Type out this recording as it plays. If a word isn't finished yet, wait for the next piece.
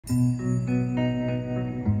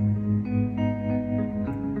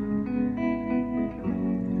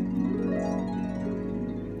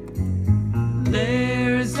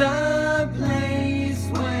There's a place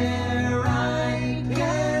where I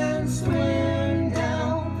can swim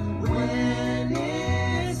down when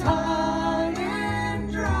it's hot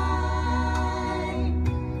and dry.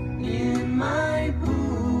 In my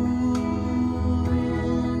pool,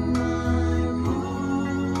 in my pool,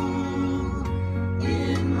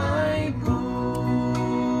 in my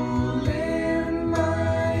pool, in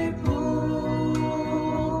my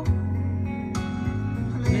pool.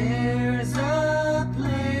 There's a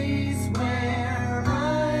place where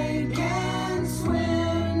I can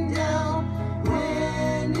swim down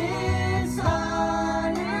when it's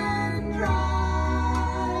hot and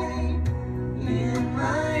dry. In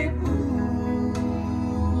my pool,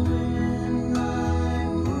 in my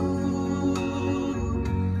pool,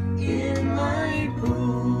 in my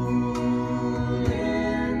pool,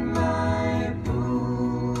 in my pool.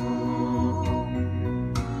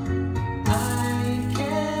 I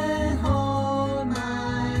can hold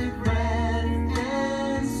my breath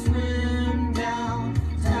and swim down,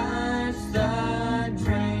 touch the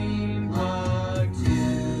drain plug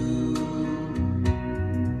too.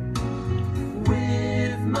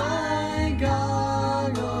 With my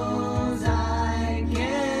goggles I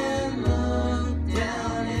can look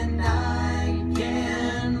down and I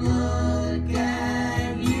can look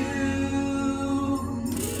at you.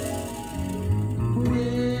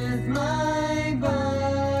 With my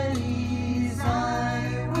buddies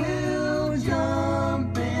I will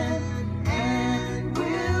jump in and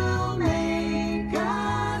we'll make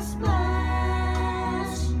a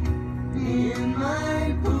splash. In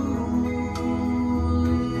my pool,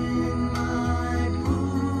 in my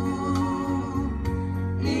pool,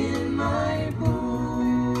 in my pool,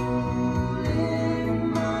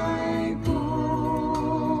 in my pool,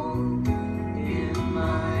 in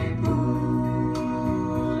my pool,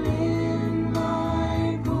 in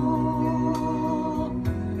my pool,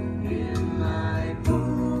 in my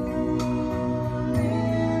pool,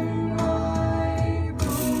 in my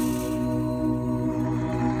pool.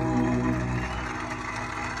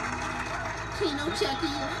 You know,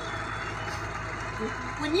 Chucky,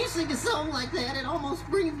 when you sing a song like that, it almost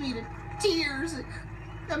brings me to tears.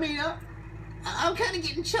 I mean, I'm kind of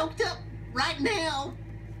getting choked up right now.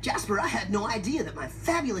 Jasper, I had no idea that my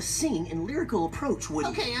fabulous singing and lyrical approach would...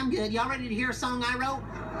 Okay, I'm good. Y'all ready to hear a song I wrote?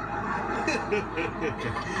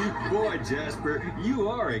 Boy, Jasper, you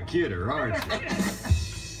are a kidder, aren't you?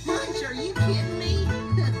 Munch, are you kidding me?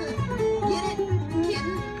 Get it?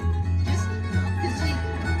 Kidding? Just, see,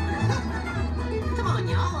 come on,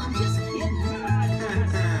 y'all, I'm just kidding.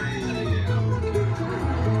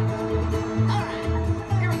 All right,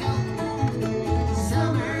 here we go.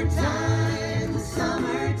 Summertime,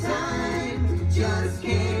 summertime, just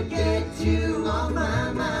can't get you off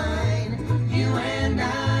my mind. You and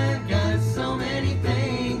I've got so many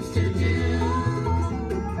things to do.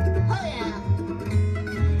 Oh yeah.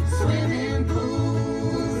 Swimming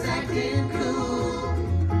pools, acting cool,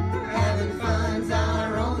 having fun's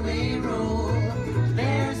our only rule.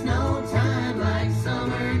 There's no time like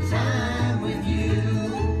summertime with you.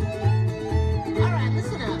 All right,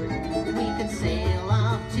 listen up. We could sail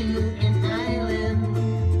off to an island,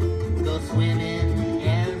 go swimming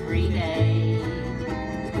every day,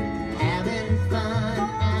 having fun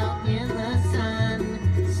out in the sun,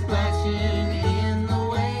 splashing in the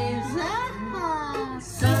waves.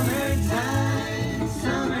 Summertime,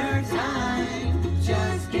 summertime,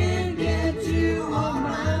 just can't get you off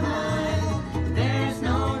my mind. There's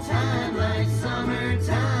no time like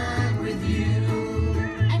summertime with you.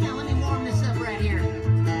 Hang on, let me warm this up right here.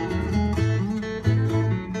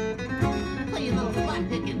 Play a little flat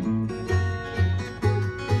picking.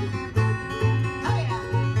 Oh yeah.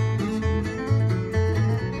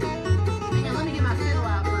 Hang on, let me get my fiddle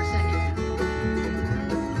out for a second.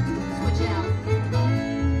 Switch out.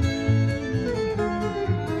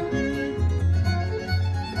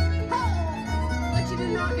 Oh, what you do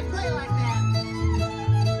know I can play like that?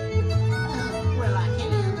 Well, I can.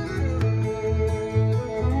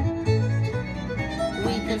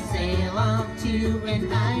 We could sail off to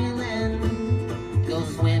an island, go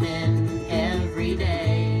swimming every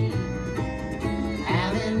day,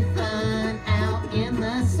 having fun out in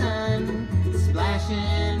the sun,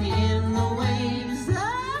 splashing in the waves.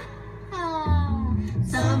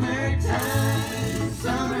 Summertime,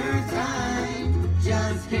 summertime,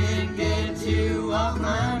 just can't get you off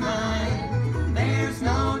my mind. There's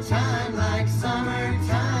no time like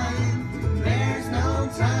summertime. There's no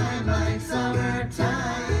time like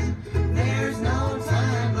summertime. There's no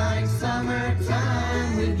time like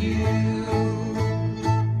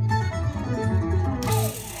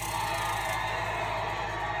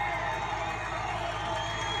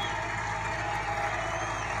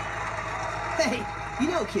Hey, you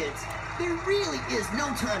know, kids, there really is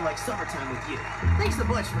no time like summertime with you. Thanks a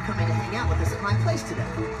bunch for coming to hang out with us at my place today.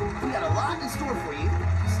 We got a lot in store for you.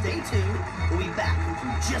 Stay tuned. We'll be back in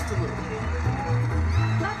just a little bit.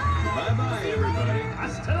 Bye-bye, everybody.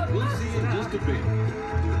 We'll see you in just a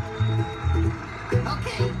bit.